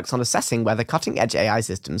Evals works on assessing whether cutting-edge AI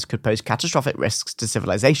systems could pose catastrophic risks to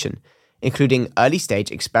civilization, including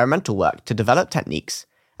early-stage experimental work to develop techniques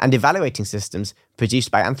and evaluating systems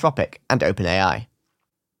produced by Anthropic and OpenAI.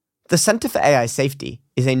 The Center for AI Safety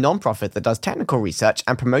is a non-profit that does technical research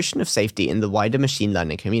and promotion of safety in the wider machine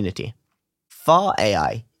learning community. FAR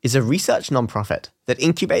AI is a research non-profit that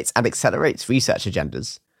incubates and accelerates research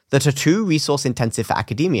agendas that are too resource-intensive for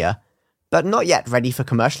academia, but not yet ready for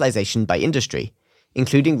commercialization by industry,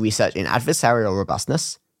 including research in adversarial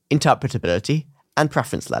robustness, interpretability, and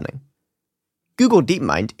preference learning. Google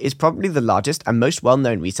DeepMind is probably the largest and most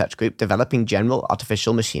well-known research group developing general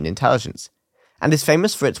artificial machine intelligence, and is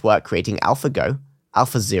famous for its work creating AlphaGo,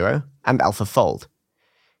 AlphaZero, and AlphaFold.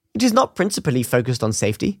 It is not principally focused on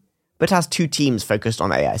safety, but has two teams focused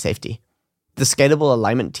on AI safety. The Scalable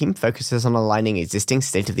Alignment team focuses on aligning existing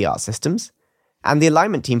state-of-the-art systems, and the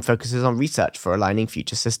Alignment team focuses on research for aligning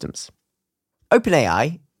future systems.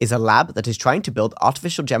 OpenAI is a lab that is trying to build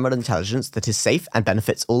artificial general intelligence that is safe and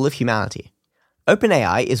benefits all of humanity.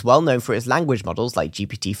 OpenAI is well known for its language models like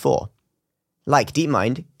GPT-4. Like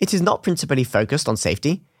DeepMind, it is not principally focused on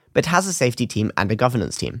safety, but has a safety team and a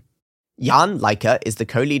governance team. Jan Leiker is the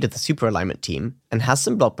co-lead of the Super Alignment team and has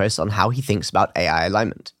some blog posts on how he thinks about AI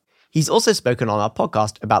alignment. He's also spoken on our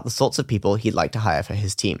podcast about the sorts of people he'd like to hire for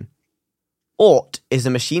his team. Aurt is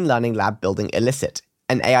a machine learning lab building Elicit,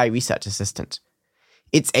 an AI research assistant.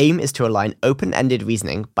 Its aim is to align open-ended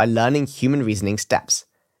reasoning by learning human reasoning steps,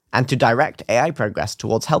 and to direct AI progress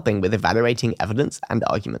towards helping with evaluating evidence and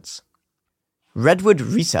arguments. Redwood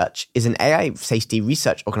Research is an AI safety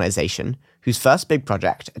research organization whose first big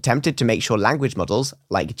project attempted to make sure language models,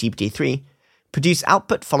 like GPT-3, produce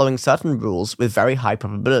output following certain rules with very high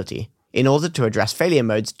probability, in order to address failure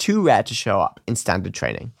modes too rare to show up in standard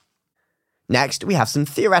training. Next, we have some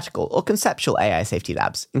theoretical or conceptual AI safety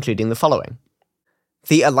labs, including the following.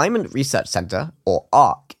 The Alignment Research Center, or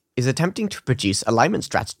ARC, is attempting to produce alignment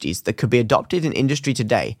strategies that could be adopted in industry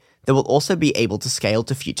today that will also be able to scale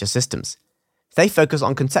to future systems. They focus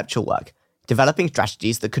on conceptual work, developing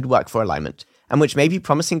strategies that could work for alignment, and which may be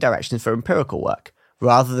promising directions for empirical work,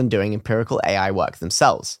 rather than doing empirical AI work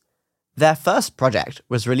themselves. Their first project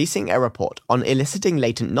was releasing a report on eliciting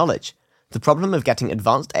latent knowledge, the problem of getting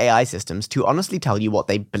advanced AI systems to honestly tell you what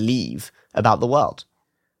they believe about the world.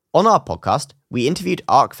 On our podcast, we interviewed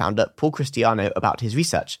ARC founder Paul Cristiano about his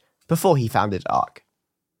research, before he founded ARC.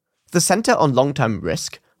 The Center on Long-Term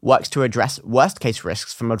Risk works to address worst-case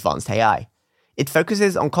risks from advanced AI. It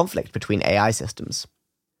focuses on conflict between AI systems.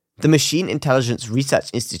 The Machine Intelligence Research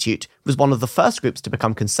Institute was one of the first groups to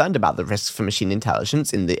become concerned about the risks for machine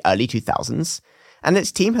intelligence in the early 2000s, and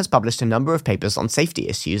its team has published a number of papers on safety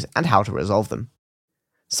issues and how to resolve them.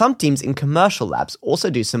 Some teams in commercial labs also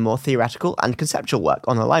do some more theoretical and conceptual work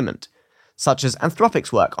on alignment, such as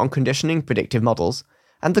Anthropic's work on conditioning predictive models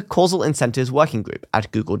and the Causal Incentives Working Group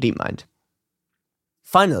at Google DeepMind.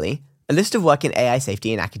 Finally, a list of work in AI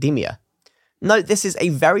safety in academia. Note this is a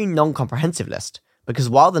very non-comprehensive list, because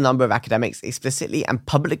while the number of academics explicitly and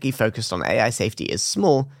publicly focused on AI safety is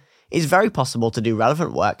small, it is very possible to do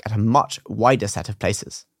relevant work at a much wider set of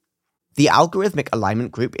places. The Algorithmic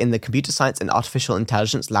Alignment Group in the Computer Science and Artificial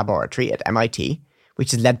Intelligence Laboratory at MIT,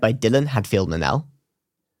 which is led by Dylan Hadfield-Manel.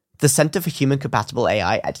 The Center for Human Compatible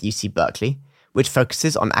AI at UC Berkeley, which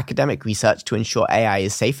focuses on academic research to ensure AI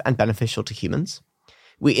is safe and beneficial to humans.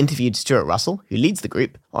 We interviewed Stuart Russell, who leads the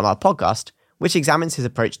group, on our podcast, which examines his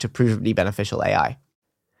approach to provably beneficial AI.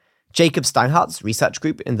 Jacob Steinhardt's research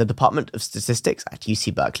group in the Department of Statistics at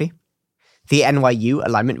UC Berkeley. The NYU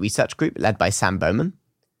Alignment Research Group led by Sam Bowman.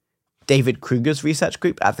 David Kruger's research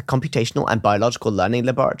group at the Computational and Biological Learning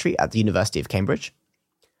Laboratory at the University of Cambridge.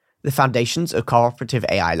 The Foundations of Cooperative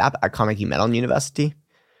AI Lab at Carnegie Mellon University.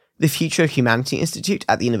 the Future Humanity Institute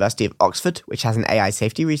at the University of Oxford, which has an AI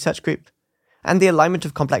safety research group, and the Alignment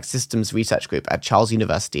of Complex Systems research group at Charles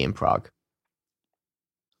University in Prague.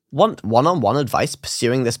 Want one-on-one advice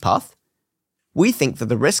pursuing this path? We think that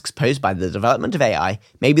the risks posed by the development of AI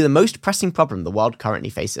may be the most pressing problem the world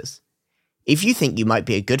currently faces. If you think you might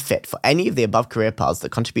be a good fit for any of the above career paths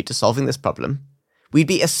that contribute to solving this problem, we'd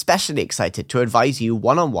be especially excited to advise you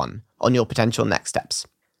one-on-one on your potential next steps.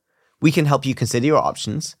 We can help you consider your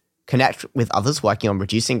options, connect with others working on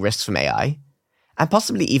reducing risks from AI, and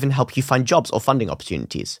possibly even help you find jobs or funding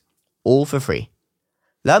opportunities, all for free.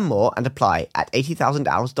 Learn more and apply at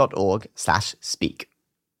 80000hours.org/speak.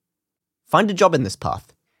 Find a job in this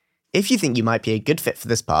path. If you think you might be a good fit for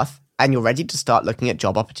this path, and you're ready to start looking at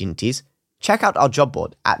job opportunities, check out our job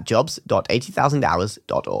board at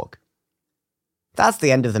jobs.80000hours.org. That's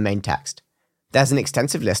the end of the main text. There's an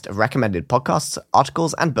extensive list of recommended podcasts,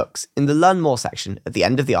 articles, and books in the Learn More section at the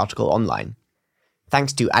end of the article online.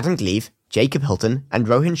 Thanks to Adam Gleave, Jacob Hilton, and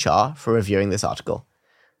Rohin Shah for reviewing this article.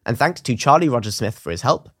 And thanks to Charlie Rogers-Smith for his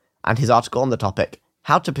help, and his article on the topic,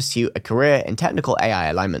 How to Pursue a Career in Technical AI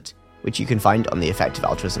Alignment, which you can find on the Effective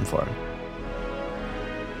Altruism Forum.